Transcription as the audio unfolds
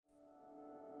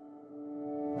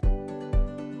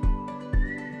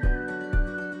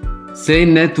Say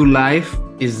Net to Life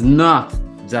is not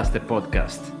just a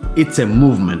podcast. It's a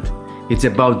movement. It's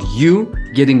about you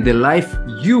getting the life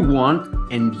you want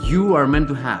and you are meant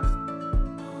to have.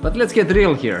 But let's get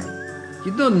real here.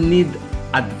 You don't need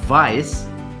advice.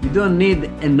 You don't need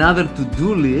another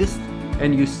to-do list.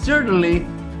 And you certainly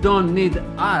don't need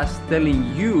us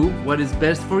telling you what is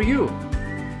best for you.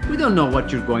 We don't know what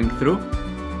you're going through.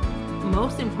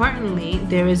 Most importantly,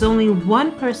 there is only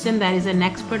one person that is an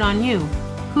expert on you.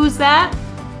 Who's that?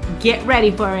 Get ready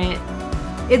for it.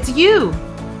 It's you.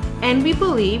 And we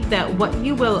believe that what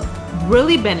you will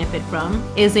really benefit from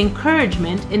is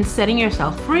encouragement in setting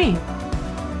yourself free.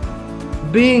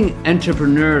 Being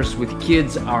entrepreneurs with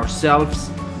kids ourselves,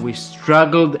 we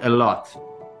struggled a lot.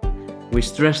 We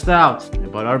stressed out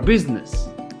about our business.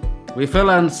 We fell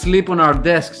asleep on our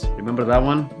desks. Remember that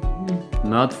one?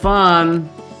 Not fun.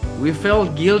 We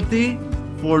felt guilty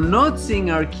for not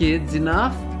seeing our kids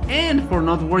enough and for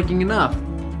not working enough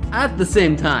at the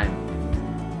same time.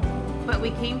 But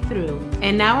we came through,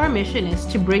 and now our mission is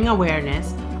to bring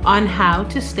awareness on how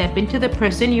to step into the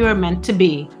person you are meant to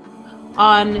be.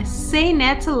 On Say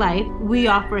Net to Life, we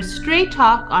offer straight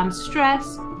talk on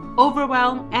stress,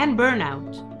 overwhelm, and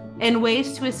burnout, and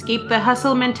ways to escape the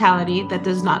hustle mentality that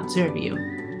does not serve you.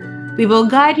 We will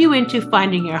guide you into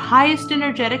finding your highest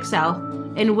energetic self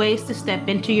and ways to step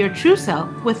into your true self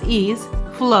with ease,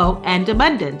 flow, and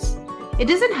abundance. It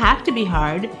doesn't have to be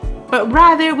hard, but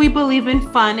rather we believe in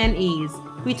fun and ease.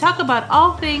 We talk about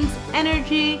all things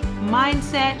energy,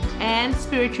 mindset, and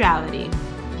spirituality.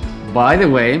 By the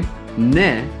way,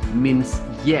 ne means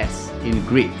yes in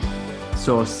Greek.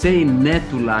 So Say Net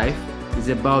to Life is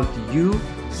about you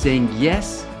saying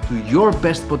yes to your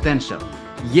best potential.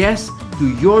 Yes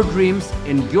to your dreams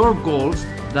and your goals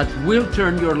that will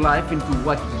turn your life into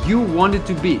what you want it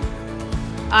to be.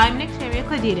 I'm Nectaria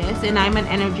Kladitis, and I'm an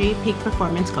energy peak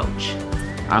performance coach.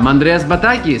 I'm Andreas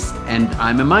Batakis, and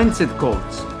I'm a mindset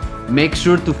coach. Make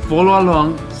sure to follow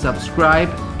along, subscribe,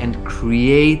 and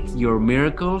create your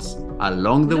miracles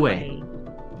along the way.